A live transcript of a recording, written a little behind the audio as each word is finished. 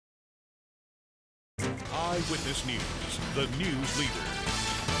Eyewitness News, the news leader.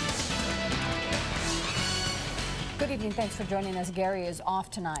 Good evening. Thanks for joining us. Gary is off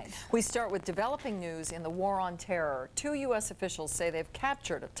tonight. We start with developing news in the war on terror. 2 U.S. officials say they've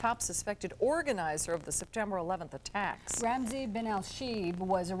captured a top suspected organizer of the September 11th attacks. Ramzi bin al-Shibh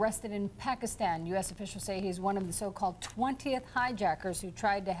was arrested in Pakistan. U.S. officials say he's one of the so-called 20th hijackers who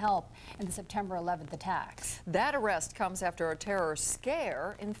tried to help in the September 11th attacks. That arrest comes after a terror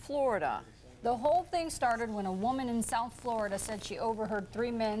scare in Florida. The whole thing started when a woman in South Florida said she overheard 3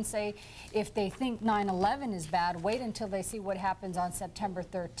 men say if they think 9/11 is bad, wait until they see what happens on September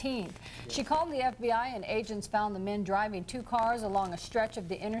 13th. She called the FBI and agents found the men driving 2 cars along a stretch of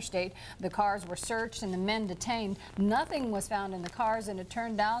the interstate. The cars were searched and the men detained. Nothing was found in the cars, and it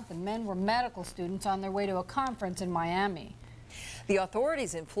turned out the men were medical students on their way to a conference in Miami. The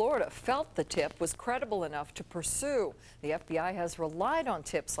authorities in Florida felt the tip was credible enough to pursue. The FBI has relied on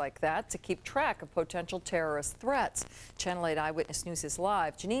tips like that to keep track of potential terrorist threats. Channel 8 Eyewitness News is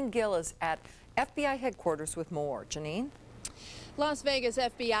live. Janine Gill is at FBI headquarters with more. Janine? Las Vegas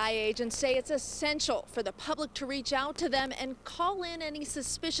FBI agents say it's essential for the public to reach out to them and call in any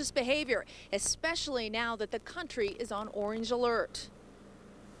suspicious behavior, especially now that the country is on orange alert.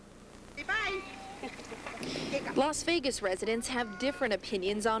 Bye. Las Vegas residents have different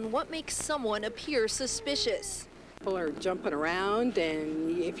opinions on what makes someone appear suspicious. People are jumping around,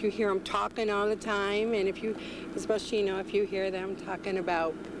 and if you hear them talking all the time, and if you, especially, if you hear them talking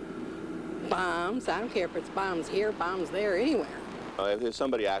about bombs, I don't care if it's bombs here, bombs there, anywhere. If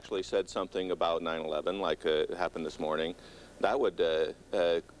somebody actually said something about 9/11, like it happened this morning, that would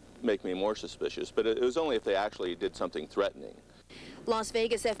make me more suspicious, but it was only if they actually did something threatening. Las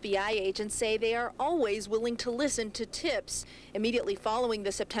Vegas FBI agents say they are always willing to listen to tips. Immediately following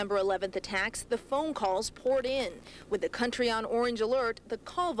the September 11th attacks, the phone calls poured in. With the country on orange alert, the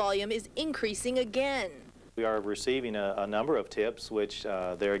call volume is increasing again. We are receiving a number of tips, which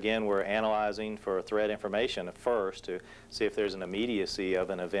there again we're analyzing for threat information first to see if there's an immediacy of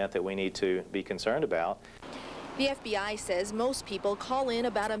an event that we need to be concerned about. The FBI says most people call in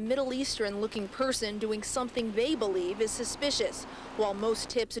about a Middle Eastern-looking person doing something they believe is suspicious. While most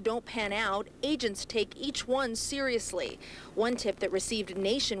tips don't pan out, agents take each one seriously. One tip that received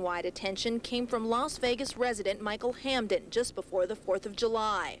nationwide attention came from Las Vegas resident Michael Hamden just before the 4th of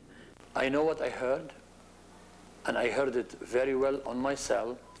July. I know what I heard, and I heard it very well on my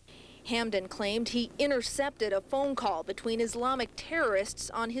cell. Hamden claimed he intercepted a phone call between Islamic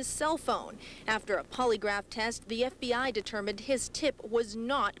terrorists on his cell phone. After a polygraph test, the FBI determined his tip was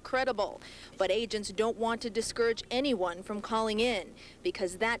not credible. But agents don't want to discourage anyone from calling in,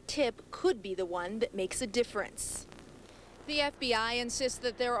 because that tip could be the one that makes a difference. The FBI insists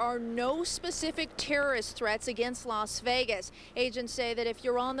that there are no specific terrorist threats against Las Vegas. Agents say that if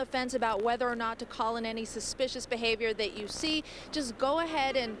you're on the fence about whether or not to call in any suspicious behavior that you see, just go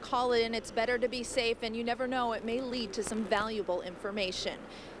ahead and call it in. It's better to be safe, and you never know, it may lead to some valuable information.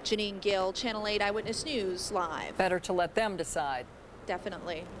 Janine Gill, Channel 8 Eyewitness News, live. Better to let them decide.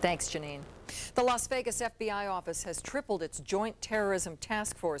 Definitely. Thanks, Janine. The Las Vegas FBI office has tripled its Joint Terrorism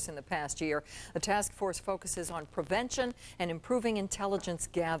Task Force in the past year. The task force focuses on prevention and improving intelligence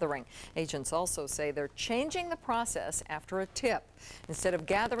gathering. Agents also say they're changing the process after a tip. Instead of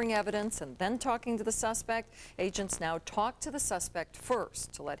gathering evidence and then talking to the suspect, agents now talk to the suspect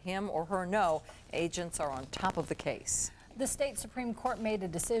first to let him or her know agents are on top of the case. The state Supreme Court made a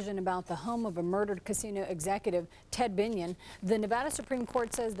decision about the home of a murdered casino executive, Ted Binion. The Nevada Supreme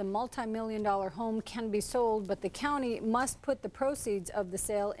Court says the multi-million-dollar home can be sold, but the county must put the proceeds of the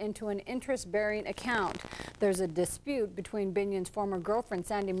sale into an interest-bearing account. There's a dispute between Binion's former girlfriend,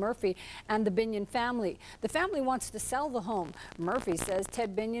 Sandy Murphy, and the Binion family. The family wants to sell the home. Murphy says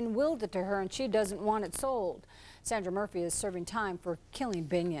Ted Binion willed it to her and she doesn't want it sold. Sandra Murphy is serving time for killing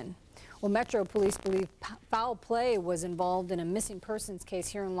Binion. Well, Metro Police believe foul play was involved in a missing persons case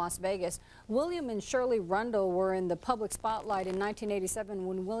here in Las Vegas. William and Shirley Rundle were in the public spotlight in 1987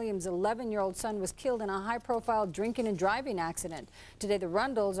 when William's 11-year-old son was killed in a high-profile drinking and driving accident. Today, the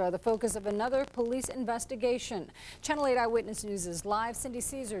Rundles are the focus of another police investigation. Channel 8 Eyewitness News is live. Cindy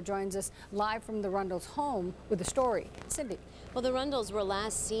Cesare joins us live from the Rundles' home with the story. Cindy. Well, the Rundles were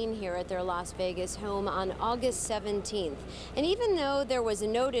last seen here at their Las Vegas home on August 17th. And even though there was a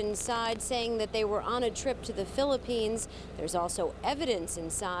note inside saying that they were on a trip to the Philippines, there's also evidence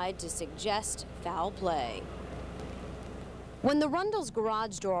inside to suggest foul play. When the Rundles'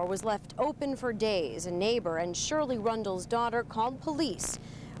 garage door was left open for days, a neighbor and Shirley Rundle's daughter called police.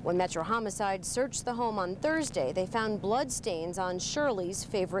 When Metro Homicide searched the home on Thursday, they found bloodstains on Shirley's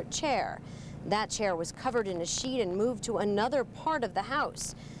favorite chair. That chair was covered in a sheet and moved to another part of the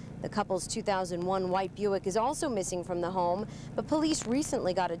house. The couple's 2001 white Buick is also missing from the home, but police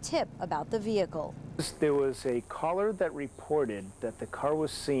recently got a tip about the vehicle. There was a caller that reported that the car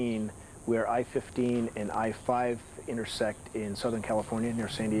was seen where I-15 and I-5 intersect in Southern California near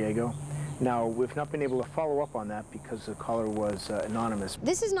San Diego. Now, we've not been able to follow up on that because the caller was anonymous.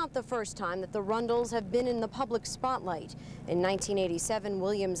 This is not the first time that the Rundles have been in the public spotlight. In 1987,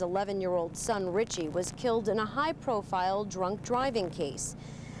 William's 11-year-old son, Richie, was killed in a high-profile drunk driving case.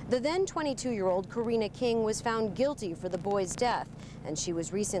 The then 22-year-old Karina King was found guilty for the boy's death, and she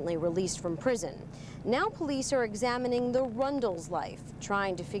was recently released from prison. Now police are examining the Rundles' life,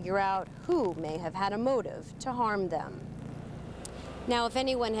 trying to figure out who may have had a motive to harm them. Now, if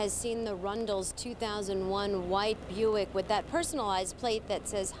anyone has seen the Rundles' 2001 white Buick with that personalized plate that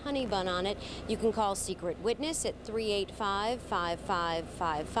says Honey Bun on it, you can call Secret Witness at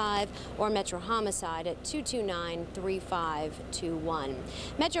 385-5555 or Metro Homicide at 229-3521.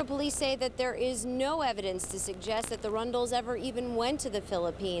 Metro Police say that there is no evidence to suggest that the Rundles ever even went to the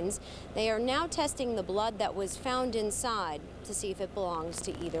Philippines. They are now testing the blood that was found inside to see if it belongs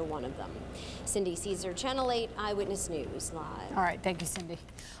to either one of them. Cindy Cesare, Channel 8 Eyewitness News, live. All right, thank you, Cindy.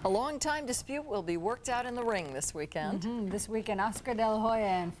 A long-time dispute will be worked out in the ring this weekend. This weekend, Oscar DeLaHoya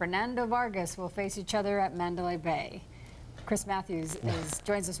and Fernando Vargas will face each other at Mandalay Bay. Chris Maathuis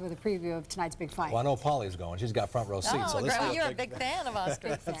joins us with a preview of tonight's big fight. Well, I know Polly's going. She's got front row seats. Oh, so you're a big fan of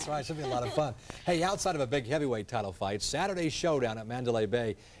Oscar. That's right. Should be a lot of fun. Hey, outside of a big heavyweight title fight, Saturday's showdown at Mandalay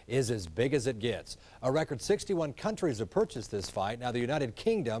Bay is as big as it gets. A record 61 countries have purchased this fight. Now, the United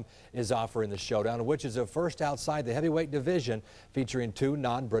Kingdom is offering the showdown, which is a first outside the heavyweight division, featuring 2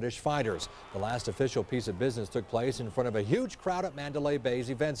 non-British fighters. The last official piece of business took place in front of a huge crowd at Mandalay Bay's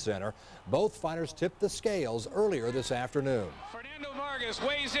event center. Both fighters tipped the scales earlier this afternoon. Fernando Vargas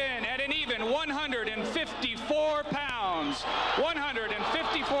weighs in at an even 154 pounds.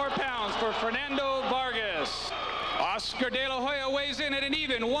 154 pounds for Fernando Vargas. Oscar DeLaHoya weighs in at an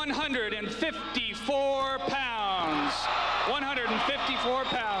even 154 pounds. 154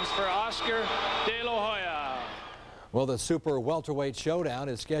 pounds for Oscar DeLaHoya. Well, the super welterweight showdown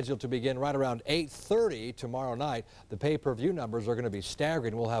is scheduled to begin right around 8:30 tomorrow night. The pay-per-view numbers are going to be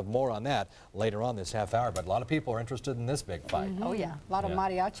staggering. We'll have more on that later on this half hour, but a lot of people are interested in this big fight. Oh, yeah. A lot of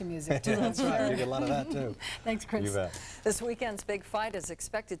mariachi music, too. That's right. You get a lot of that, too. Thanks, Chris. You bet. This weekend's big fight is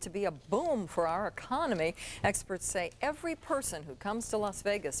expected to be a boom for our economy. Experts say every person who comes to Las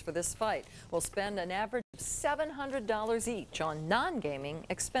Vegas for this fight will spend an average of $700 each on non-gaming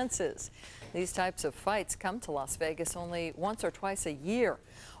expenses. These types of fights come to Las Vegas only once or twice a year.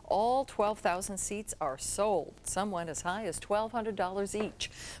 All 12,000 seats are sold. Some went as high as $1,200 each.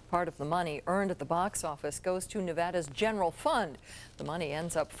 Part of the money earned at the box office goes to Nevada's general fund. The money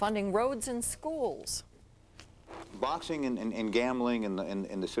ends up funding roads and schools. Boxing and gambling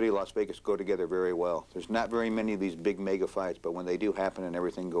in the city of Las Vegas go together very well. There's not very many of these big mega fights, but when they do happen and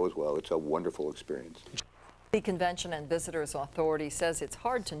everything goes well, it's a wonderful experience. The Convention and Visitors Authority says it's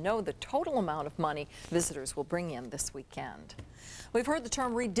hard to know the total amount of money visitors will bring in this weekend. We've heard the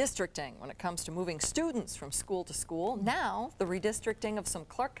term redistricting when it comes to moving students from school to school. Now, the redistricting of some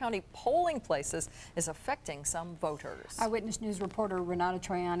Clark County polling places is affecting some voters. Eyewitness News reporter Renata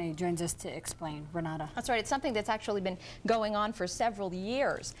Troiani joins us to explain. Renata. That's right. It's something that's actually been going on for several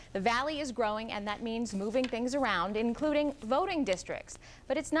years. The valley is growing, and that means moving things around, including voting districts.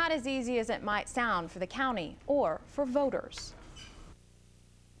 But it's not as easy as it might sound for the county or for voters.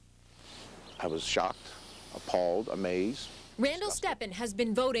 I was shocked, appalled, amazed. Randall Steppen has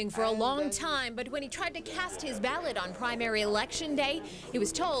been voting for a long time, but when he tried to cast his ballot on primary election day, he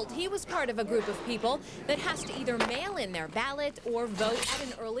was told he was part of a group of people that has to either mail in their ballot or vote at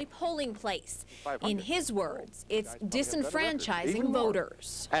an early polling place. In his words, it's disenfranchising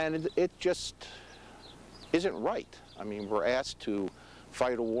voters. And it just isn't right. I mean, we're asked to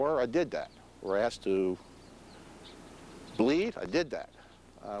fight a war, I did that. We're asked to bleed, I did that.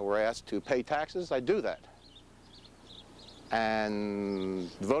 We're asked to pay taxes, I do that.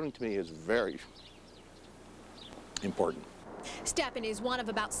 And voting to me is very important. Steppen is one of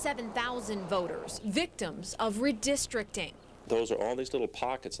about 7,000 voters, victims of redistricting. Those are all these little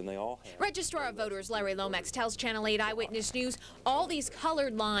pockets, and they all have... Registrar of Voters Larry Lomax tells Channel 8 Eyewitness News all these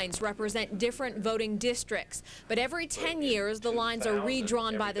colored lines represent different voting districts. But every 10 years, the lines are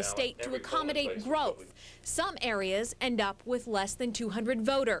redrawn by the state to accommodate growth. Some areas end up with less than 200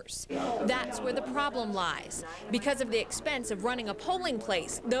 voters. That's where the problem lies. Because of the expense of running a polling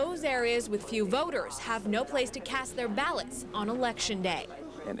place, those areas with few voters have no place to cast their ballots on Election Day.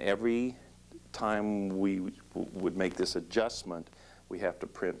 And every time we would make this adjustment, We have to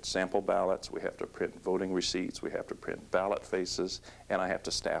print sample ballots, we have to print voting receipts, we have to print ballot faces, and I have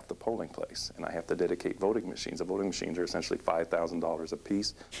to staff the polling place, and I have to dedicate voting machines. The voting machines are essentially $5,000 a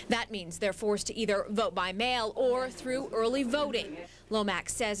piece. That means they're forced to either vote by mail or through early voting.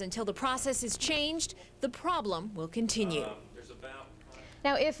 Lomax says until the process is changed, the problem will continue.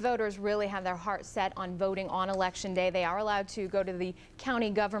 Now, if voters really have their heart set on voting on Election Day, they are allowed to go to the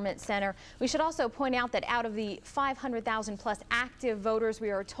county government center. We should also point out that out of the 500,000 plus active voters, we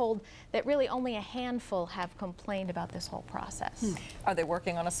are told that really only a handful have complained about this whole process. Are they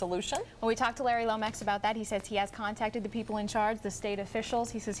working on a solution? When we talked to Larry Lomax about that, he says he has contacted the people in charge, the state officials.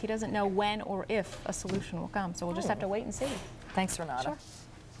 He says he doesn't know when or if a solution will come, so we'll just have to wait and see. Thanks, Renata. Sure.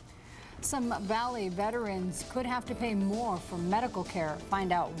 Some Valley veterans could have to pay more for medical care.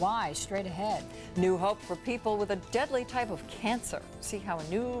 Find out why straight ahead. New hope for people with a deadly type of cancer. See how a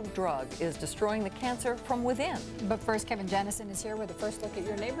new drug is destroying the cancer from within. But first, Kevin Jennison is here with a first look at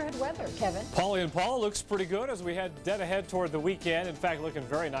your neighborhood weather. Kevin. Paula and Paula, looks pretty good as we head dead ahead toward the weekend. In fact, looking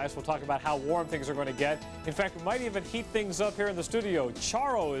very nice. We'll talk about how warm things are going to get. In fact, we might even heat things up here in the studio.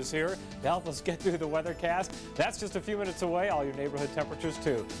 Charo is here to help us get through the weathercast. That's just a few minutes away. All your neighborhood temperatures,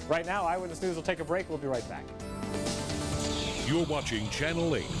 too. Right now, Eyewitness News will take a break. We'll be right back. You're watching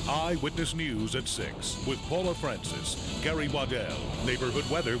Channel 8 Eyewitness News at 6 with Paula Francis, Gary Waddell, Neighborhood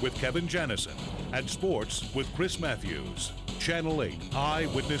Weather with Kevin Jennison, and Sports with Chris Maathuis. Channel 8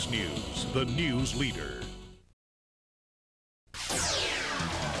 Eyewitness News, the news leader.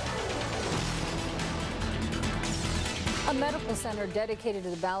 A medical center dedicated to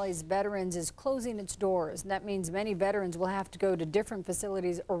the Valley's veterans is closing its doors. That means many veterans will have to go to different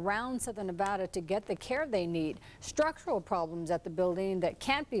facilities around Southern Nevada to get the care they need. Structural problems at the building that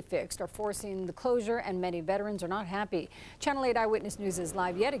can't be fixed are forcing the closure, and many veterans are not happy. Channel 8 Eyewitness News is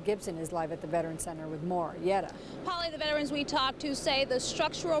live. Yetta Gibson is live at the Veterans Center with more. Yetta. Polly, the veterans we talked to say the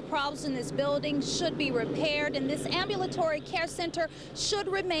structural problems in this building should be repaired, and this ambulatory care center should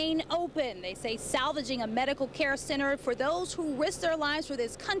remain open. They say salvaging a medical care center for those who risk their lives for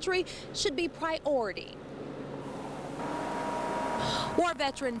this country should be priority. War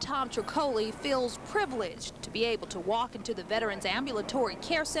veteran Tom Tricoli feels privileged to be able to walk into the Veterans Ambulatory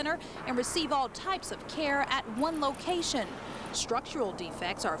Care Center and receive all types of care at one location. Structural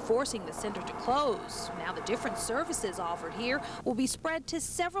defects are forcing the center to close. Now the different services offered here will be spread to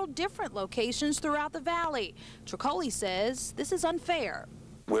several different locations throughout the valley. Tricoli says this is unfair.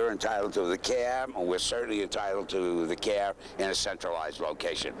 We're entitled to the care, and we're certainly entitled to the care in a centralized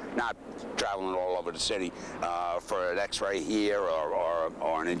location, not traveling all over the city for an x-ray here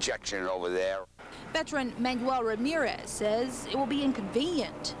or an injection over there. Veteran Manuel Ramirez says it will be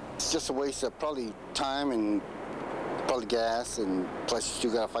inconvenient. It's just a waste of probably time and probably gas, and plus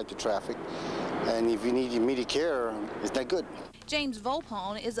you still got to fight the traffic. And if you need immediate care, it's not good. James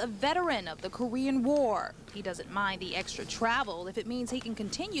Volpone is a veteran of the Korean War. He doesn't mind the extra travel if it means he can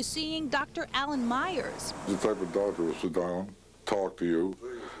continue seeing Dr. Alan Myers. The type of doctor will sit down, talk to you,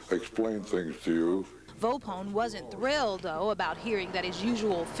 explain things to you. Volpone wasn't thrilled, though, about hearing that his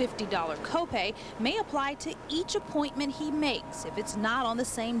usual $50 copay may apply to each appointment he makes if it's not on the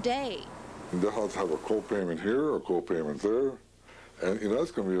same day. And they'll have to have a copayment here or a copayment there. And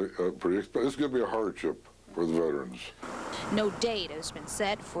that's going to be pretty expensive. It's going to be a hardship for the veterans. No date has been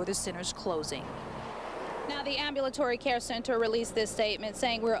set for the center's closing. Now, the Ambulatory Care Center released this statement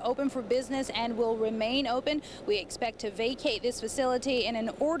saying we're open for business and will remain open. We expect to vacate this facility in an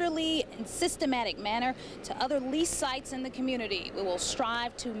orderly and systematic manner to other lease sites in the community. We will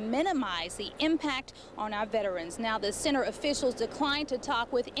strive to minimize the impact on our veterans. Now, the center officials declined to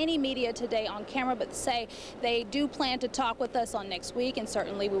talk with any media today on camera, but say they do plan to talk with us on next week, and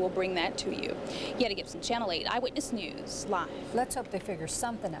certainly we will bring that to you. Yetta Gibson, Channel 8 Eyewitness News, live. Let's hope they figure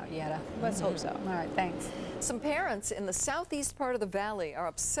something out, Yetta. Let's hope so. All right, thanks. Some parents in the southeast part of the valley are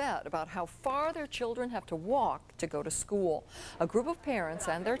upset about how far their children have to walk to go to school. A group of parents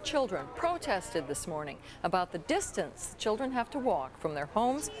and their children protested this morning about the distance children have to walk from their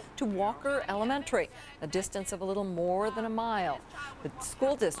homes to Walker Elementary, a distance of a little more than a mile. The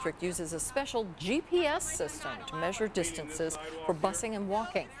school district uses a special GPS system to measure distances for busing and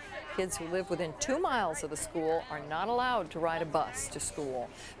walking. Kids who live within 2 miles of the school are not allowed to ride a bus to school.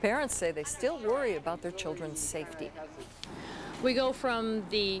 Parents say they still worry about their children's safety. We go from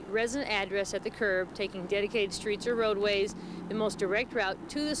the resident address at the curb, taking dedicated streets or roadways, the most direct route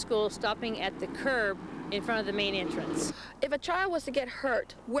to the school, stopping at the curb in front of the main entrance. If a child was to get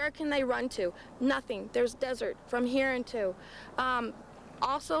hurt, where can they run to? Nothing. There's desert from here and to.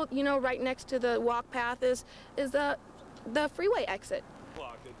 Also, you know, right next to the walk path is the freeway exit.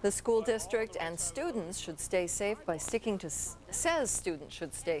 The school district and students should stay safe by sticking to, says students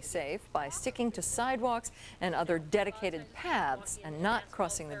should stay safe by sticking to sidewalks and other dedicated paths and not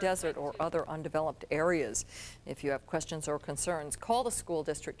crossing the desert or other undeveloped areas. If you have questions or concerns, call the school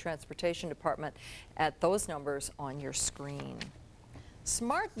district transportation department at those numbers on your screen.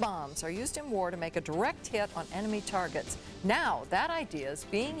 Smart bombs are used in war to make a direct hit on enemy targets. Now, that idea is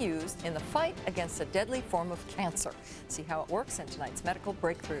being used in the fight against a deadly form of cancer. See how it works in tonight's Medical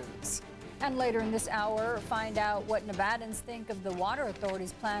Breakthroughs. And later in this hour, find out what Nevadans think of the water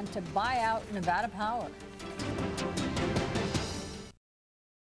authority's plan to buy out Nevada Power.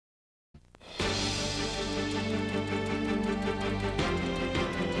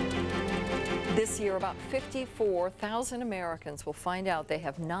 This year, about 54,000 Americans will find out they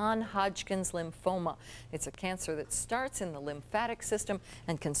have non-Hodgkin's lymphoma. It's a cancer that starts in the lymphatic system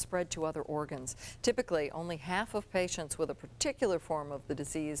and can spread to other organs. Typically, only half of patients with a particular form of the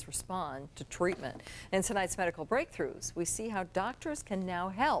disease respond to treatment. In tonight's Medical Breakthroughs, we see how doctors can now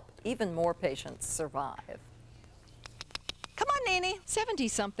help even more patients survive. Come on, Nene.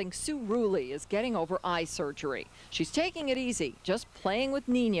 70-something Sue Ruley is getting over eye surgery. She's taking it easy, just playing with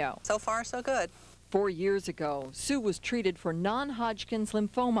Nino. So far, so good. 4 years ago, Sue was treated for non-Hodgkin's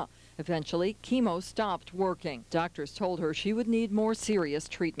lymphoma. Eventually, chemo stopped working. Doctors told her she would need more serious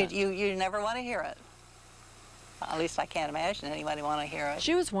treatment. You never want to hear it. At least I can't imagine anybody want to hear it.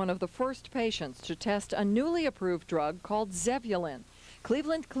 She was one of the first patients to test a newly approved drug called Zevulin.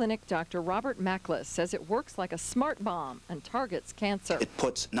 Cleveland Clinic Dr. Robert Maathuis says it works like a smart bomb and targets cancer. It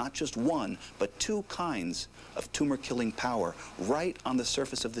puts not just one, but two kinds of tumor-killing power right on the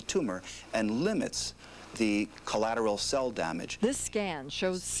surface of the tumor and limits the collateral cell damage. This scan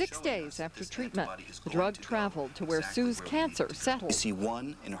shows 6 days after treatment, the drug traveled to where Sue's cancer settled. We see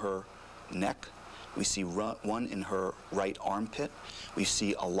one in her neck. We see one in her right armpit. We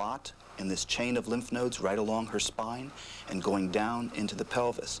see a lot in this chain of lymph nodes right along her spine and going down into the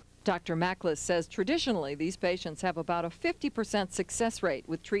pelvis. Dr. Maathuis says traditionally these patients have about a 50% success rate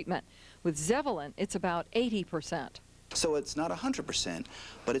with treatment. With Zevulin, it's about 80%. So it's not 100%,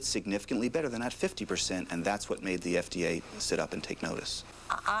 but it's significantly better than that 50%, and that's what made the FDA sit up and take notice.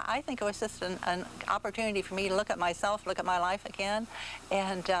 I think it was just an opportunity for me to look at myself, look at my life again,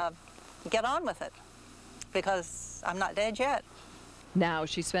 and get on with it, because I'm not dead yet. Now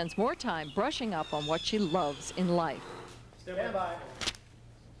she spends more time brushing up on what she loves in life. Stand by.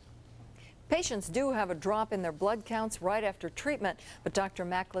 Patients do have a drop in their blood counts right after treatment, but Dr.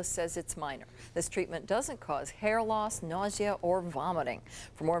 Maathuis says it's minor. This treatment doesn't cause hair loss, nausea, or vomiting.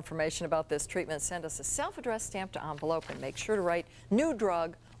 For more information about this treatment, send us a self-addressed stamped envelope and make sure to write "new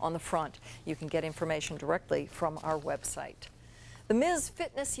drug" on the front. You can get information directly from our website. The Ms.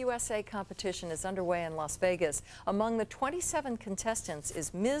 Fitness USA competition is underway in Las Vegas. Among the 27 contestants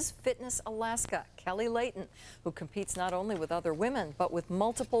is Ms. Fitness Alaska, Kelly Layton, who competes not only with other women, but with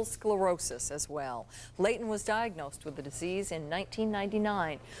multiple sclerosis as well. Layton was diagnosed with the disease in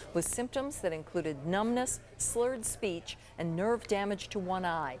 1999 with symptoms that included numbness, slurred speech, and nerve damage to one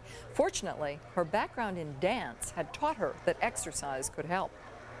eye. Fortunately, her background in dance had taught her that exercise could help.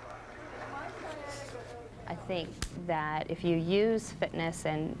 I think that if you use fitness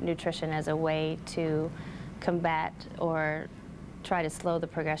and nutrition as a way to combat or try to slow the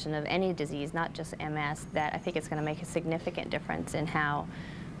progression of any disease, not just MS, that I think it's going to make a significant difference in how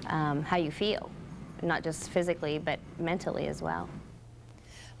you feel, not just physically, but mentally as well.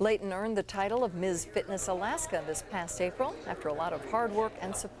 Layton earned the title of Ms. Fitness Alaska this past April after a lot of hard work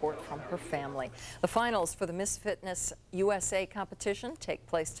and support from her family. The finals for the Ms. Fitness USA competition take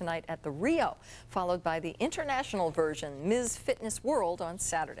place tonight at the Rio, followed by the international version, Ms. Fitness World, on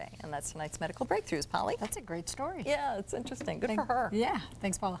Saturday. And that's tonight's Medical Breakthroughs, Polly. That's a great story. Yeah, it's interesting. Good for her. Yeah,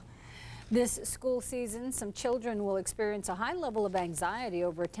 thanks, Paula. This school season, some children will experience a high level of anxiety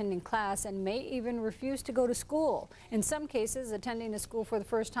over attending class and may even refuse to go to school. In some cases, attending a school for the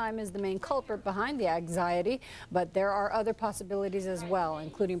first time is the main culprit behind the anxiety, but there are other possibilities as well,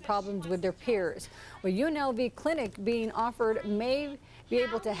 including problems with their peers. Well, UNLV Clinic being offered may be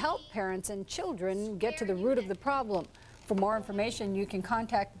able to help parents and children get to the root of the problem. For more information, you can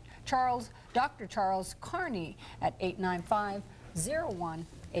contact Dr. Charles Carney at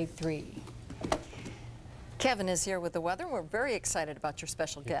 895-0183. Kevin is here with the weather. We're very excited about your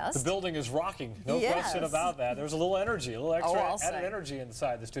special guest. The building is rocking. No question about that. There's a little energy, a little extra added energy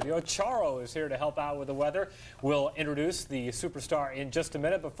inside the studio. Charo is here to help out with the weather. We'll introduce the superstar in just a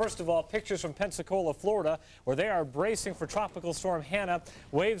minute. But first of all, pictures from Pensacola, Florida, where they are bracing for Tropical Storm Hannah.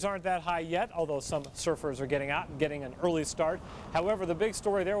 Waves aren't that high yet, although some surfers are getting out and getting an early start. However, the big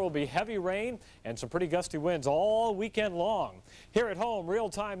story there will be heavy rain and some pretty gusty winds all weekend long. Here at home,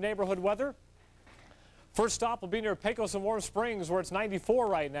 real-time neighborhood weather. First stop will be near Pecos and Warm Springs, where it's 94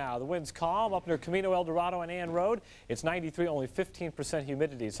 right now. The wind's calm up near Camino El Dorado and Ann Road. It's 93, only 15%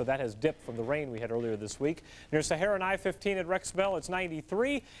 humidity, so that has dipped from the rain we had earlier this week. Near Sahara and I-15 at Rexbell, it's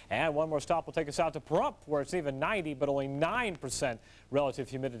 93. And one more stop will take us out to Pahrump, where it's even 90, but only 9% relative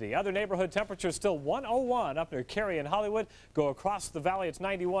humidity. Other neighborhood temperatures still 101 up near Cary and Hollywood. Go across the valley, it's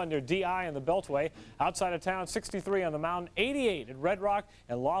 91 near DI and the Beltway. Outside of town, 63 on the mountain, 88 at Red Rock,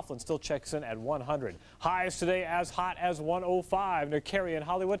 and Laughlin still checks in at 100. Highs today as hot as 105 near Cary and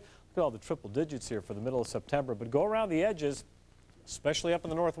Hollywood. Look at all the triple digits here for the middle of September, but go around the edges, especially up in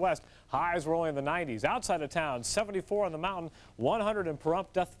the northwest. Highs were only in the 90s. Outside of town, 74 on the mountain, 100 in Pahrump.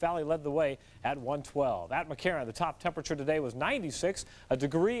 Death Valley led the way at 112. At McCarran, the top temperature today was 96, a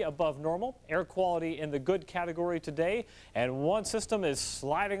degree above normal. Air quality in the good category today, and one system is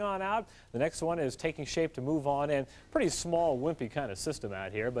sliding on out. The next one is taking shape to move on in. Pretty small, wimpy kind of system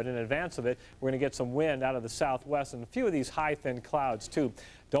out here, but in advance of it, we're going to get some wind out of the southwest and a few of these high, thin clouds, too.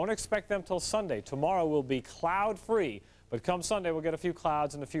 Don't expect them till Sunday. Tomorrow will be cloud-free. But come Sunday, we'll get a few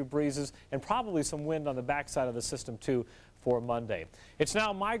clouds and a few breezes and probably some wind on the backside of the system, too, for Monday. It's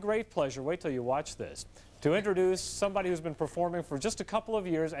now my great pleasure, wait till you watch this, to introduce somebody who's been performing for just a couple of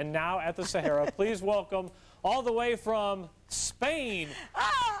years and now at the Sahara. Please welcome, all the way from Spain,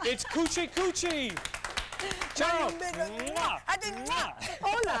 it's Cuchi Cuchi. Ciao.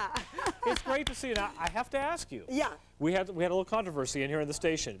 Hola. It's great to see you. Now, I have to ask you. Yeah. We had a little controversy in here in the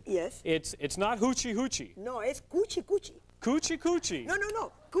station. Yes. It's not hoochie hoochie. No, it's Cuchi Cuchi. Cuchi Cuchi.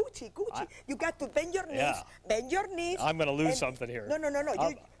 No. Cuchi Cuchi. You got to bend your knees. Yeah. Bend your knees. I'm going to lose something here. No.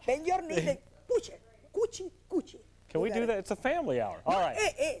 You bend your knees and Cuchi Cuchi. Can we do that? It's a family hour. All right.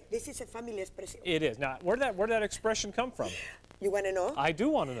 This is a family expression. It is. Now, where'd that expression come from? You want to know? I do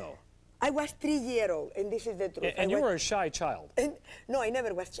want to know. I was 3 years old, and this is the truth. And you were a shy child. No, I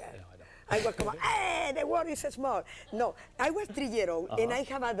never was shy. I was come on, the world is small. No, I was 3 years old, and I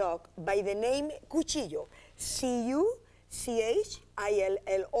have a dog by the name Cuchillo. C-U-C-H-I-L-L-O.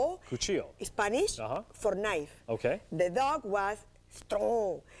 Cuchillo. Spanish for knife. Okay. The dog was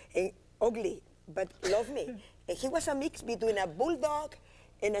strong and ugly, but loved me. And he was a mix between a bulldog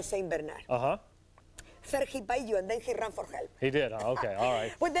and a Saint Bernard. First he bite you and then he ran for help. He did, okay, all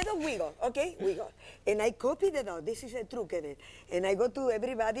right. But the dog wiggle, okay, wiggle. And I copy the dog, this is a true, Kevin. And I go to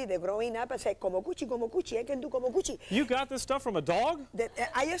everybody, they're growing up, and say, como Cuchi, I can do como Cuchi. You got this stuff from a dog?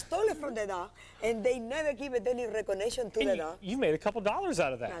 I stole it from the dog, and they never give it any recognition to the dog. You made a couple dollars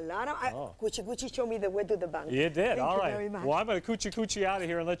out of that. A lot of, Cuchi showed me the way to the bank. You did, all right. Thank you very much. Well, I'm going to Cuchi out of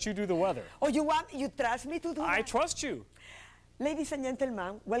here and let you do the weather. Oh, you trust me to do that? I trust you. Ladies and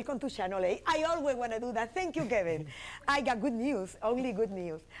gentlemen, welcome to Channel 8. I always want to do that. Thank you, Kevin. I got good news, only good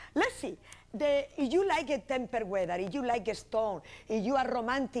news. Let's see. If you like a tempered weather, if you like a storm, if you are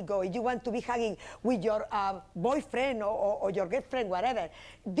romantic, or if you want to be hugging with your boyfriend or your girlfriend, whatever,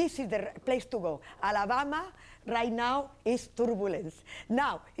 this is the place to go. Alabama right now is turbulence.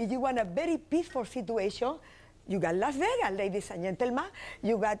 Now, if you want a very peaceful situation, you got Las Vegas, ladies and gentlemen.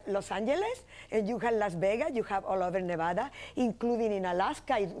 You got Los Angeles, and you have Las Vegas. You have all over Nevada, including in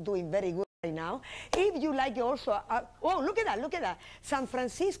Alaska, is doing very good right now. If you like also, look at that, San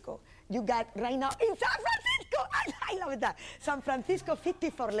Francisco. You got right now in San Francisco, I love that. San Francisco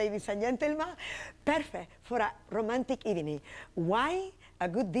 54, ladies and gentlemen. Perfect for a romantic evening. Wine, a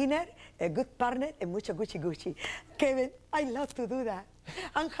good dinner, a good partner, and mucho Gucci. Kevin, I love to do that.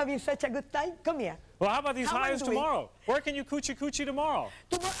 I'm having such a good time. Come here. Well, how about these highs tomorrow? Where can you Cuchi tomorrow?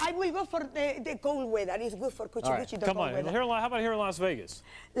 Tomorrow, I will go for the cold weather. It's good for Cuchi. Come on. How about here in Las Vegas?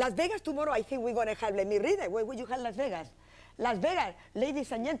 Las Vegas tomorrow, I think we're going to have, let me read it. Where will you have Las Vegas? Las Vegas,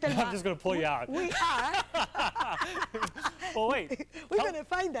 ladies and gentlemen. I'm just going to pull you out. We are. Well, wait. We're going to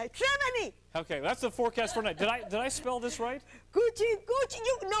find that. 70. Okay, that's the forecast for tonight. Did I spell this right? Cuchi.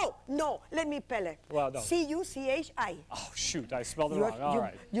 No. Let me spell it. Well, no. C-U-C-H-I. Oh, shoot. I spelled it wrong. All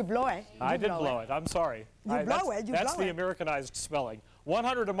right. You blow it. I did blow it. I'm sorry. That's the Americanized spelling.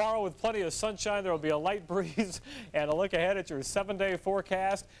 100 tomorrow with plenty of sunshine. There will be a light breeze. And a look ahead at your 7-day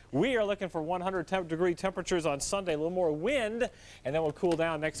forecast. We are looking for 100-degree temperatures on Sunday. A little more wind. And then we'll cool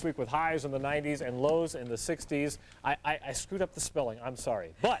down next week with highs in the 90s and lows in the 60s. I screwed up the spelling. I'm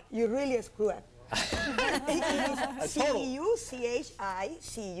sorry. But you really screwed up.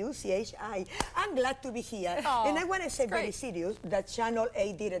 C-U-C-H-I. I'm glad to be here. Oh, and I want to say very serious that Channel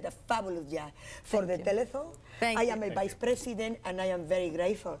 8 did a fabulous job for the telethon. I am a vice president and I am very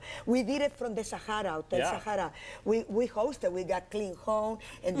grateful. We did it from the Sahara, Hotel Sahara. We hosted, we got Clint Home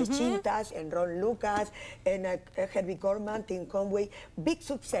and the Chintas and Ron Lucas and Herbie Gorman, Tim Conway. Big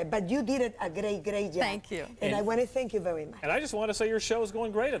success, but you did it a great job. Thank you. And I want to thank you very much. And I just want to say your show is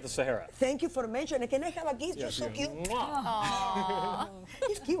going great at the Sahara. Thank you for mentioning. Can I have a kiss? You're so cute.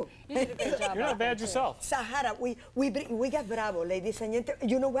 He's cute. You did a good job. You're not bad yourself. Sahara, we got Bravo, ladies and gentlemen.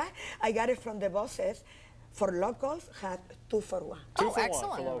 You know what? I got it from the bosses. For locals, had 2 for 1.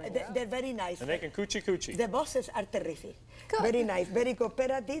 Excellent. They're very nice. And they can coochie. The bosses are terrific. Good. Very nice, very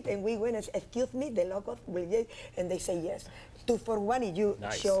cooperative. And we went and said, excuse me, the locals will get, and they say yes. 2 for 1 if you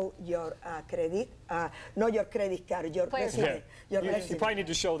show your credit, not your credit card, your resume. You probably need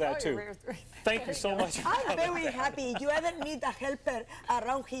to show that too. Thank you so much. I'm very happy. If you ever need a helper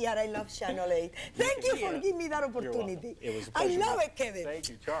around here, I love Channel 8. Thank you for giving me that opportunity. It was a I pleasure. love it, Kevin. Thank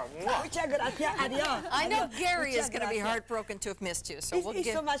you, Charles. Muchas gracias. Adios. I know Gary is going to be heartbroken to have missed you, so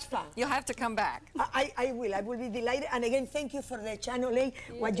it's so much fun. You'll have to come back. I will. I will be delighted. And again, thank you for the Channel 8,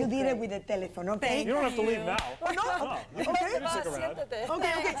 what you did with the telephone, okay? You don't have to leave now. Oh, no? You can stick around. Okay.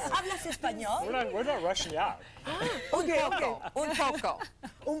 ¿Hablas español? We're not rushing you out. Okay. Un poco.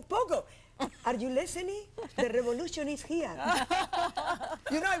 Un poco. Are you listening? The revolution is here.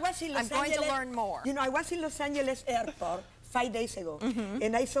 You know, I was in Los Angeles. I'm going to learn more. You know, I was in Los Angeles airport 5 days ago,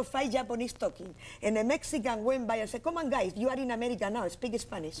 and I saw 5 Japanese talking, and a Mexican went by and said, come on, guys, you are in America now, speak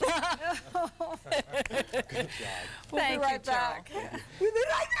Spanish. Good job. We'll be right back. We'll be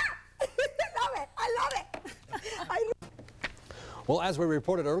right back. I love it. Well, as we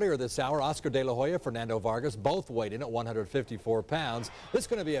reported earlier this hour, Oscar DeLaHoya, Fernando Vargas both weighed in at 154 pounds. This is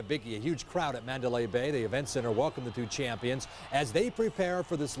going to be a huge crowd at Mandalay Bay. The event center welcomed the 2 champions as they prepare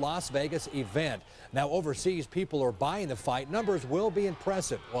for this Las Vegas event. Now, overseas, people are buying the fight. Numbers will be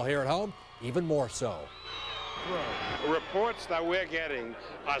impressive. Well, here at home, even more so. Reports that we're getting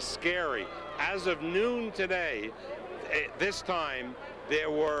are scary. As of noon today, this time, there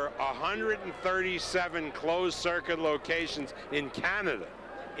were 137 closed-circuit locations in Canada.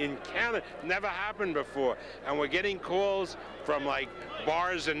 In Canada, never happened before. And we're getting calls from like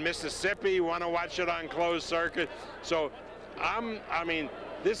bars in Mississippi, want to watch it on closed circuit. So, I mean,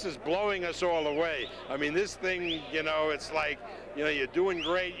 this is blowing us all away. I mean, this thing, you know, it's like, you know, you're doing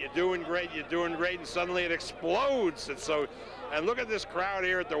great, and suddenly it explodes. And so, and look at this crowd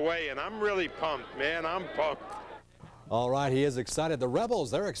here at the weigh, and I'm really pumped, man. I'm pumped. All right, he is excited. The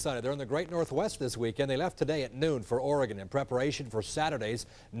Rebels, they're excited. They're in the Great Northwest this weekend. They left today at noon for Oregon in preparation for Saturday's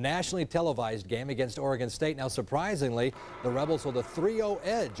nationally televised game against Oregon State. Now, surprisingly, the Rebels hold a 3-0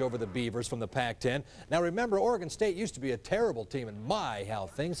 edge over the Beavers from the Pac-10. Now, remember, Oregon State used to be a terrible team, and my, how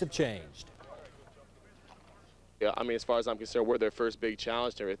things have changed. Yeah, I mean, as far as I'm concerned, we're their first big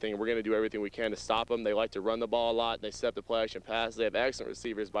challenge and everything. We're going to do everything we can to stop them. They like to run the ball a lot. They set up the play action pass. They have excellent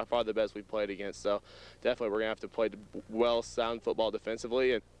receivers, by far the best we've played against. So definitely we're going to have to play well, sound football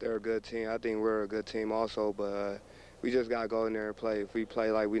defensively. And they're a good team. I think we're a good team also, but we just got to go in there and play. If we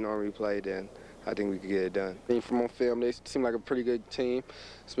play like we normally play, then I think we can get it done. From on film, they seem like a pretty good team.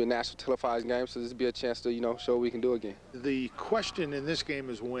 It's been a national televised game, so this will be a chance to, show what we can do again. The question in this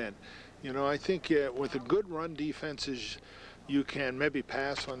game is when. You know, I think with a good run defenses, you can maybe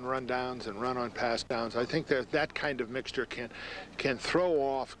pass on run downs and run on pass downs. I think that kind of mixture can throw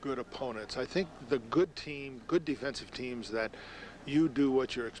off good opponents. I think the good defensive teams that you do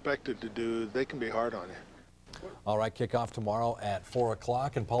what you're expected to do, they can be hard on you. All right, kickoff tomorrow at 4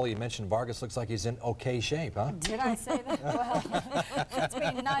 o'clock. And Paula, you mentioned Vargas looks like he's in okay shape, huh? Did I say that? Well, that's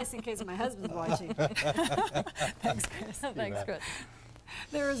being nice in case my husband's watching. Thanks, Chris. Thanks, Chris.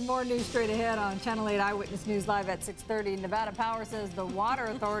 There is more news straight ahead on Channel 8 Eyewitness News Live at 6:30. Nevada Power says the water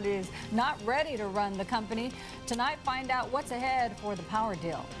authority is not ready to run the company. Tonight, find out what's ahead for the power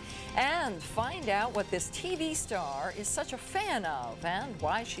deal. And find out what this TV star is such a fan of and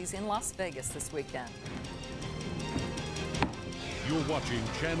why she's in Las Vegas this weekend. You're watching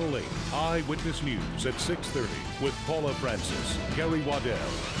Channel 8 Eyewitness News at 6:30 with Paula Francis, Gary Waddell,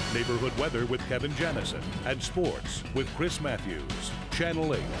 Neighborhood Weather with Kevin Janison, and Sports with Chris Maathuis.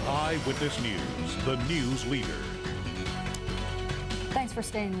 Channel 8 Eyewitness News, the news leader. Thanks for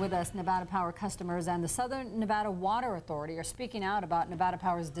staying with us. Nevada Power customers and the Southern Nevada Water Authority are speaking out about Nevada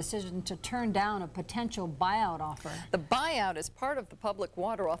Power's decision to turn down a potential buyout offer. The buyout is part of the Public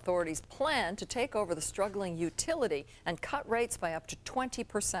Water Authority's plan to take over the struggling utility and cut rates by up to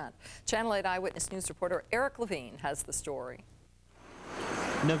 20%. Channel 8 Eyewitness News reporter Eric Levine has the story.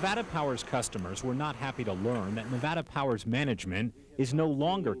 Nevada Power's customers were not happy to learn that Nevada Power's management is no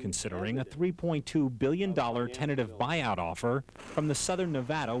longer considering a $3.2 billion tentative buyout offer from the Southern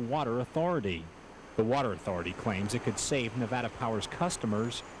Nevada Water Authority. The Water Authority claims it could save Nevada Power's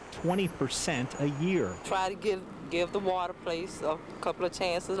customers 20% a year. Try to give the water place a couple of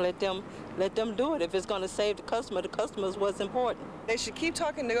chances, let them do it. If it's going to save the customer is what's important. They should keep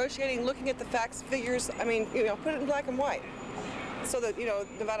talking, negotiating, looking at the facts, figures. I mean, put it in black and white, so that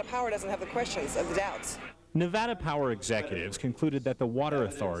Nevada Power doesn't have the questions and the doubts. Nevada Power executives concluded that the Water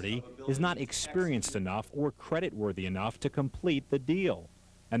Authority is not experienced enough or creditworthy enough to complete the deal,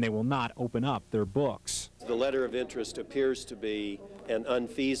 and they will not open up their books. The letter of interest appears to be an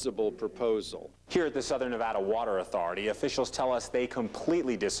unfeasible proposal. Here at the Southern Nevada Water Authority, officials tell us they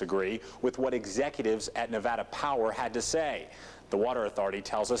completely disagree with what executives at Nevada Power had to say. The Water Authority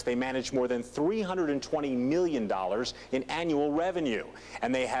tells us they manage more than $320 million in annual revenue,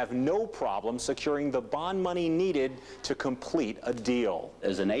 and they have no problem securing the bond money needed to complete a deal.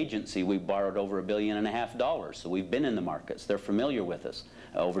 As an agency, we borrowed over $1.5 billion, so we've been in the markets. They're familiar with us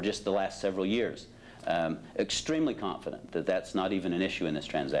over just the last several years. Extremely confident that that's not even an issue in this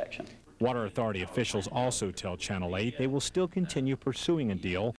transaction. Water Authority officials also tell Channel 8 they will still continue pursuing a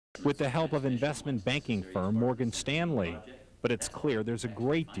deal with the help of investment banking firm Morgan Stanley. But it's clear there's a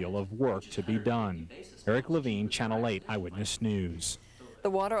great deal of work to be done. Eric Levine, Channel 8 Eyewitness News. The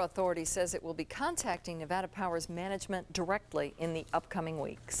Water Authority says it will be contacting Nevada Power's management directly in the upcoming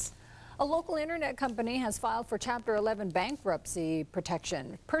weeks. A local internet company has filed for Chapter 11 bankruptcy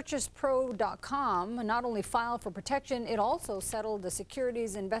protection. PurchasePro.com not only filed for protection, it also settled the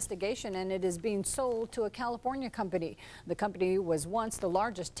securities investigation, and it is being sold to a California company. The company was once the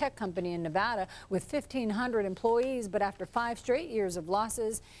largest tech company in Nevada with 1,500 employees, but after 5 straight years of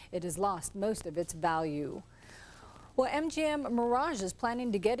losses, it has lost most of its value. Well, MGM Mirage is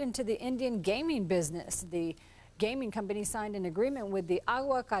planning to get into the Indian gaming business. The gaming company signed an agreement with the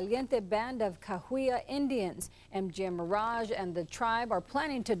Agua Caliente Band of Cahuilla Indians. MGM Mirage and the tribe are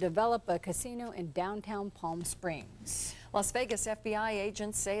planning to develop a casino in downtown Palm Springs. Las Vegas FBI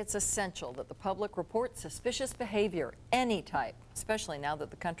agents say it's essential that the public report suspicious behavior, any type, especially now that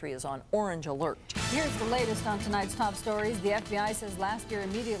the country is on orange alert. Here's the latest on tonight's top stories. The FBI says last year,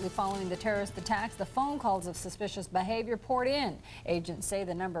 immediately following the terrorist attacks, the phone calls of suspicious behavior poured in. Agents say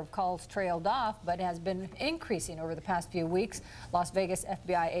the number of calls trailed off, but has been increasing over the past few weeks. Las Vegas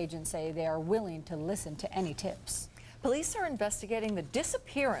FBI agents say they are willing to listen to any tips. Police are investigating the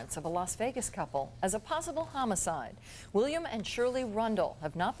disappearance of a Las Vegas couple as a possible homicide. William and Shirley Rundle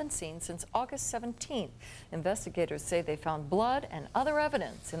have not been seen since August 17th. Investigators say they found blood and other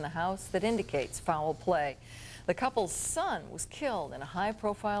evidence in the house that indicates foul play. The couple's son was killed in a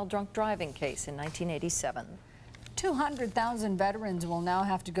high-profile drunk driving case in 1987. 200,000 veterans will now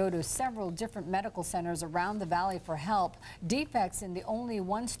have to go to several different medical centers around the valley for help. Defects in the only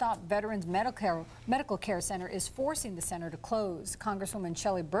one-stop Veterans Medical Care Center is forcing the center to close. Congresswoman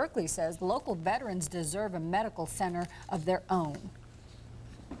Shelley Berkeley says local veterans deserve a medical center of their own.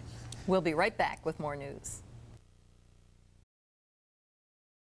 We'll be right back with more news.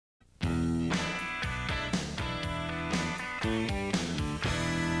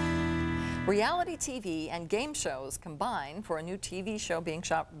 Reality TV and game shows combine for a new TV show being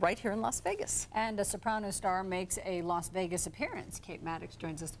shot right here in Las Vegas. And a soprano star makes a Las Vegas appearance. Kate Maddox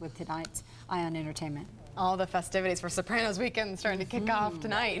joins us with tonight's Eye on Entertainment. All the festivities for Sopranos weekend starting to kick off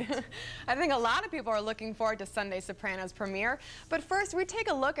tonight. I think a lot of people are looking forward to Sunday's Sopranos premiere. But first, we take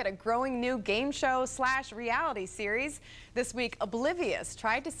a look at a growing new game show / reality series. This week, Oblivious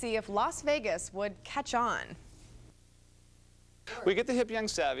tried to see if Las Vegas would catch on. We get the hip young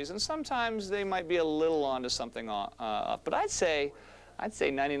savvies, and sometimes they might be a little onto something, but I'd say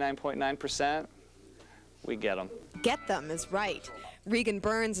 99.9% we get them. Get them is right. Regan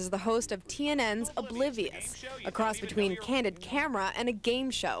Burns is the host of TNN's Oblivious, a cross between candid camera and a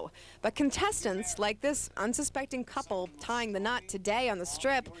game show. But contestants, like this unsuspecting couple tying the knot today on the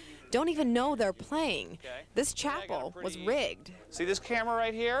Strip, don't even know they're playing. This chapel was rigged. See this camera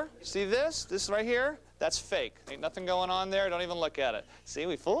right here? See this? This right here? That's fake. Ain't nothing going on there. Don't even look at it. See,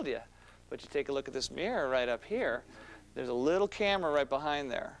 we fooled you. But you take a look at this mirror right up here. There's a little camera right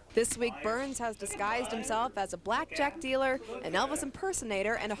behind there. This week, Burns has disguised himself as a blackjack dealer, an Elvis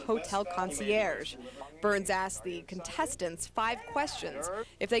impersonator, and a hotel concierge. Burns asked the contestants 5 questions.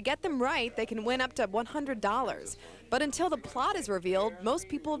 If they get them right, they can win up to $100. But until the plot is revealed, most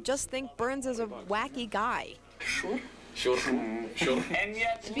people just think Burns is a wacky guy. Sure. And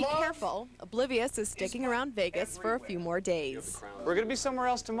yet, be careful. Oblivious is sticking around Vegas for a few more days. We're going to be somewhere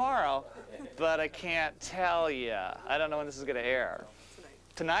else tomorrow, but I can't tell you. I don't know when this is going to air.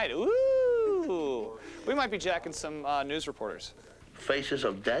 Tonight, ooh. We might be jacking some news reporters. Faces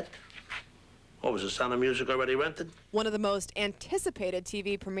of Death? What was the Sound of Music already rented? One of the most anticipated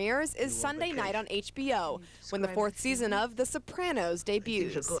TV premieres is Sunday night on HBO, when the 4th season of The Sopranos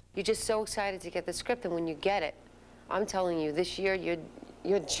debuts. You're just so excited to get the script, and when you get it, I'm telling you, this year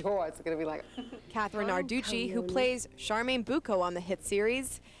your jaw is going to be like... Catherine Narducci, who plays Charmaine Bucco on the hit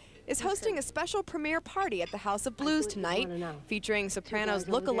series, is hosting a special premiere party at the House of Blues tonight, featuring Sopranos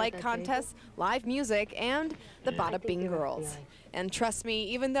look-alike contests, live music, and the Bada Bing Girls. And trust me,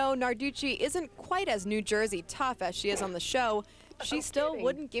 even though Narducci isn't quite as New Jersey tough as she is on the show, she still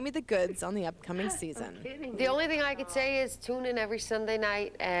wouldn't give me the goods on the upcoming season. The only thing I could say is tune in every Sunday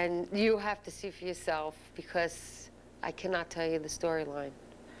night, and you have to see for yourself, because I cannot tell you the storyline,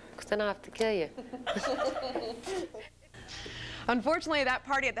 because then I'll have to kill you. Unfortunately, that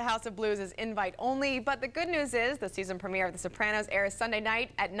party at the House of Blues is invite only, but the good news is the season premiere of The Sopranos airs Sunday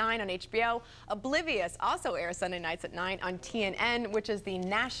night at 9 on HBO. Oblivious also airs Sunday nights at 9 on TNN, which is the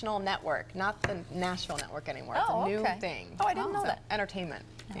national network, not the national network anymore. It's a new thing. Oh, I didn't know that. Entertainment.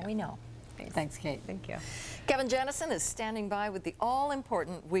 Yeah, we know. Thanks, Kate. Thank you. Kevin Jennison is standing by with the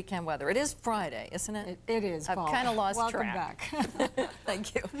all-important weekend weather. It is Friday, isn't it? It is, I've kind of lost track. Welcome back.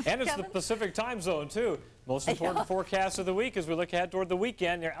 Thank you. And it's the Pacific time zone, too. Most important forecast of the week as we look ahead toward the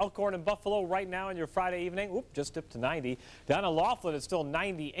weekend. Near Elkhorn and Buffalo right now on your Friday evening. Oop, just dipped to 90. Down in Laughlin, it's still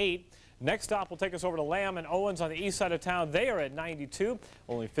 98. Next stop will take us over to Lamb and Owens on the east side of town. They are at 92,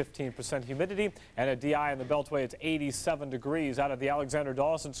 only 15% humidity. And at DI in the Beltway, it's 87 degrees. Out of the Alexander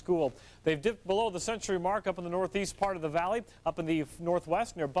Dawson School, they've dipped below the century mark up in the northeast part of the valley. Up in the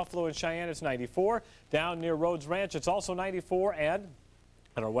northwest near Buffalo and Cheyenne, it's 94. Down near Rhodes Ranch, it's also 94. And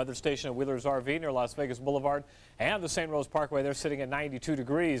at our weather station at Wheeler's RV near Las Vegas Boulevard and the St. Rose Parkway, they're sitting at 92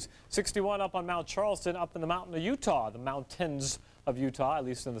 degrees. 61 up on Mount Charleston, up in the mountain of Utah, the mountains of Utah, at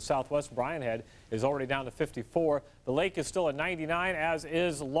least in the southwest. Bryan Head is already down to 54. The lake is still at 99, as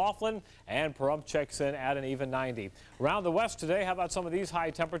is Laughlin, and Pahrump checks in at an even 90. Around the west today, how about some of these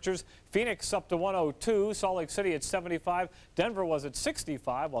high temperatures? Phoenix up to 102, Salt Lake City at 75, Denver was at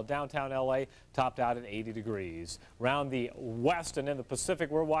 65, while downtown LA topped out at 80 degrees. Around the west and in the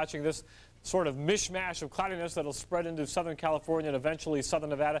Pacific, we're watching this sort of mishmash of cloudiness that'll spread into Southern California and eventually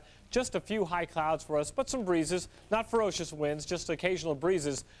Southern Nevada. Just a few high clouds for us, but some breezes, not ferocious winds, just occasional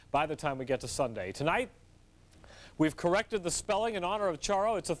breezes by the time we get to Sunday. Tonight, we've corrected the spelling in honor of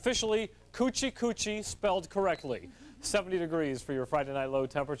Charo. It's officially Coochie Coochie spelled correctly. 70 degrees for your Friday night low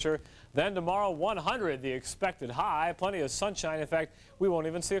temperature. Then tomorrow, 100 the expected high. Plenty of sunshine. In fact, we won't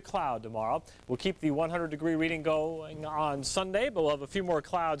even see a cloud tomorrow. We'll keep the 100-degree reading going on Sunday, but we'll have a few more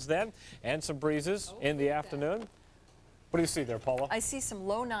clouds then and some breezes in the afternoon. What do you see there, Paula? I see some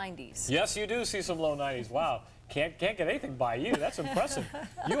low 90s. Yes, you do see some low 90s. Wow. Can't get anything by you. That's impressive.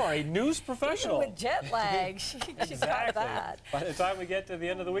 You are a news professional. Even with jet lag, she got that. By the time we get to the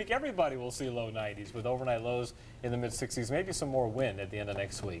end of the week, everybody will see low 90s with overnight lows in the mid-60s, maybe some more wind at the end of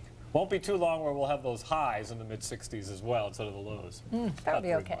next week. Won't be too long where we'll have those highs in the mid-60s as well instead of the lows. That would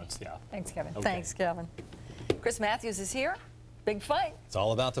be okay. Months, yeah. Thanks, Kevin. Okay. Thanks, Kevin. Chris Maathuis is here. Big fight. It's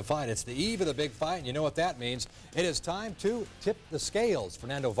all about the fight. It's the eve of the big fight, and you know what that means. It is time to tip the scales.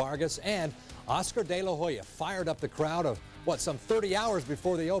 Fernando Vargas and Oscar DeLaHoya fired up the crowd of, some 30 hours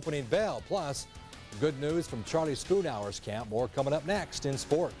before the opening bell. Plus, good news from Charlie Spoonhour's camp. More coming up next in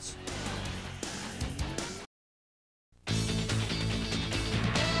sports.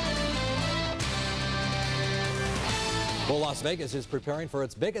 Well, Las Vegas is preparing for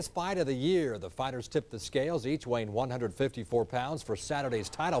its biggest fight of the year. The fighters tip the scales, each weighing 154 pounds for Saturday's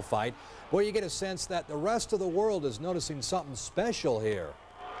title fight, where you get a sense that the rest of the world is noticing something special here.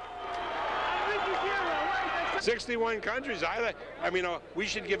 61 countries. I mean, we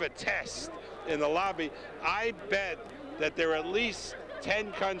should give a test in the lobby. I bet that there are at least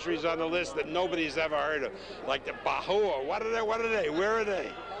 10 countries on the list that nobody's ever heard of, like the Bahua. What are they? Where are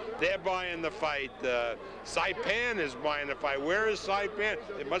they? They're buying the fight. Saipan is buying the fight. Where is Saipan?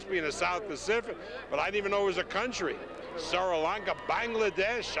 It must be in the South Pacific, but I didn't even know it was a country. Sri Lanka,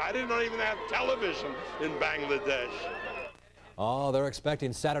 Bangladesh. I didn't even have television in Bangladesh. Oh, they're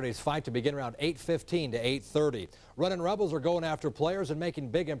expecting Saturday's fight to begin around 8:15 to 8:30. Running Rebels are going after players and making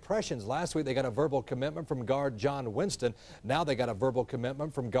big impressions. Last week they got a verbal commitment from guard John Winston. Now they got a verbal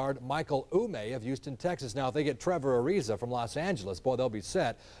commitment from guard Michael Ume of Houston, Texas. Now if they get Trevor Ariza from Los Angeles, boy, they'll be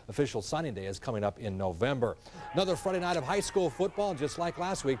set. Official signing day is coming up in November. Another Friday night of high school football, and just like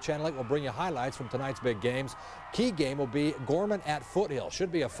last week, Channel 8 will bring you highlights from tonight's big games. Key game will be Gorman at Foothill.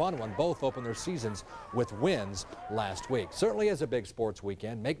 Should be a fun one. Both opened their seasons with wins last week. Certainly is a big sports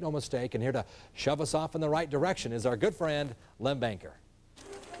weekend. Make no mistake, and here to shove us off in the right direction is our good friend, Lem Banker.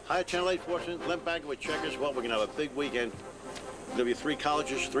 Hi, Channel 8 Fortune, Glenn Bagger with Checkers. Well, we're going to have a big weekend. There's going to be 3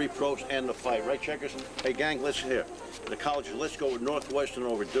 colleges, 3 pros, and the fight. Right, Checkers? Hey, gang, listen here. The colleges, let's go with Northwestern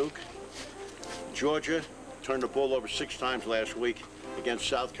over Duke. Georgia turned the ball over 6 times last week against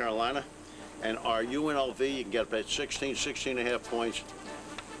South Carolina. And our UNLV, you can get up at 16.5 points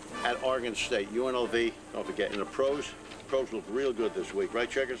at Oregon State. UNLV, don't forget. And the pros look real good this week. Right,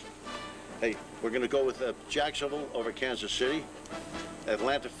 Checkers? Hey, we're going to go with Jacksonville over Kansas City.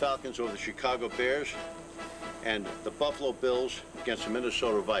 Atlanta Falcons over the Chicago Bears, and the Buffalo Bills against the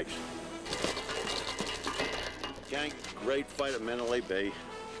Minnesota Vikes. Gang, great fight at Mandalay Bay.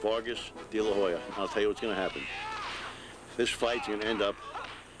 Vargas, DeLaHoya. I'll tell you what's going to happen. This fight's going to end up,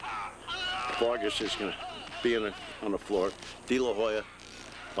 Vargas is going to be on the floor. DeLaHoya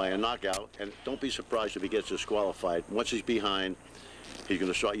by a knockout, and don't be surprised if he gets disqualified. Once he's behind, he's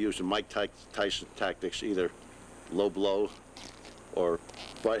going to start using Mike Tyson tactics, either low blow or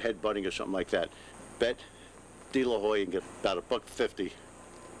headbutting or something like that. Bet DeLaHoya can get about $150.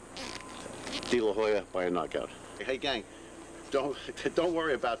 DeLaHoya by a knockout. Hey gang, don't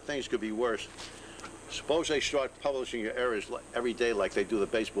worry about things could be worse. Suppose they start publishing your errors every day like they do the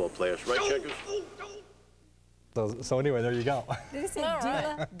baseball players, right, Checkers? So anyway, there you go. Did he say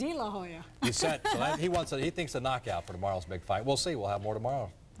DeLaHoya? He said so. He thinks a knockout for tomorrow's big fight. We'll see. We'll have more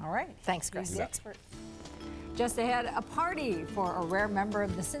tomorrow. All right. Thanks, Chris. He's the expert. Just ahead, a party for a rare member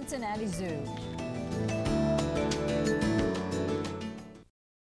of the Cincinnati Zoo.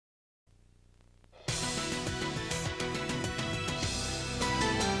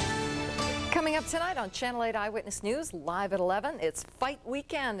 Coming up tonight on Channel 8 Eyewitness News, live at 11, it's fight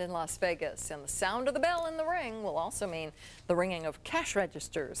weekend in Las Vegas, and the sound of the bell in the ring will also mean the ringing of cash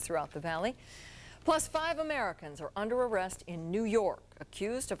registers throughout the valley. Plus, 5 Americans are under arrest in New York,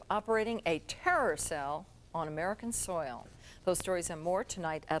 accused of operating a terror cell on American soil. Those stories and more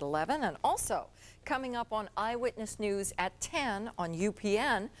tonight at 11, and also coming up on Eyewitness News at 10 on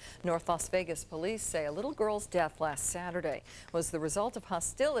UPN, North Las Vegas police say a little girl's death last Saturday was the result of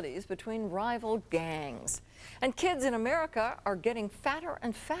hostilities between rival gangs. And kids in America are getting fatter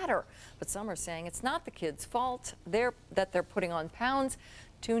and fatter, but some are saying it's not the kids' fault that they're putting on pounds.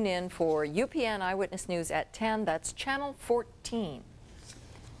 Tune in for UPN Eyewitness News at 10. That's Channel 14.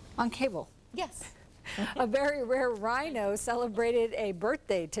 On cable. Yes. A very rare rhino celebrated a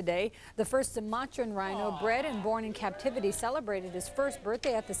birthday today. The first Sumatran rhino, bred and born in captivity, celebrated his first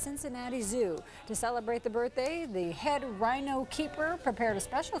birthday at the Cincinnati Zoo. To celebrate the birthday, the head rhino keeper prepared a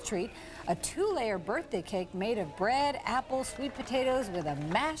special treat, a 2-layer birthday cake made of bread, apples, sweet potatoes with a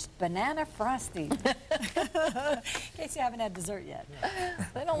mashed banana frosting. In case you haven't had dessert yet.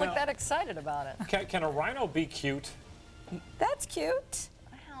 They don't look that excited about it. Can a rhino be cute? That's cute.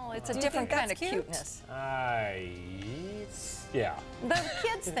 Well, it's a different kind of cuteness. Yeah. The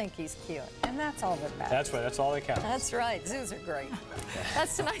kids think he's cute, and that's all that matters. That's right. That's all that counts. That's right. Zoos are great.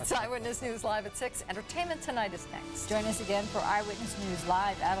 That's tonight's Eyewitness News Live at 6. Entertainment tonight is next. Join us again for Eyewitness News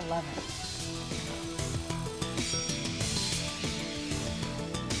Live at 11.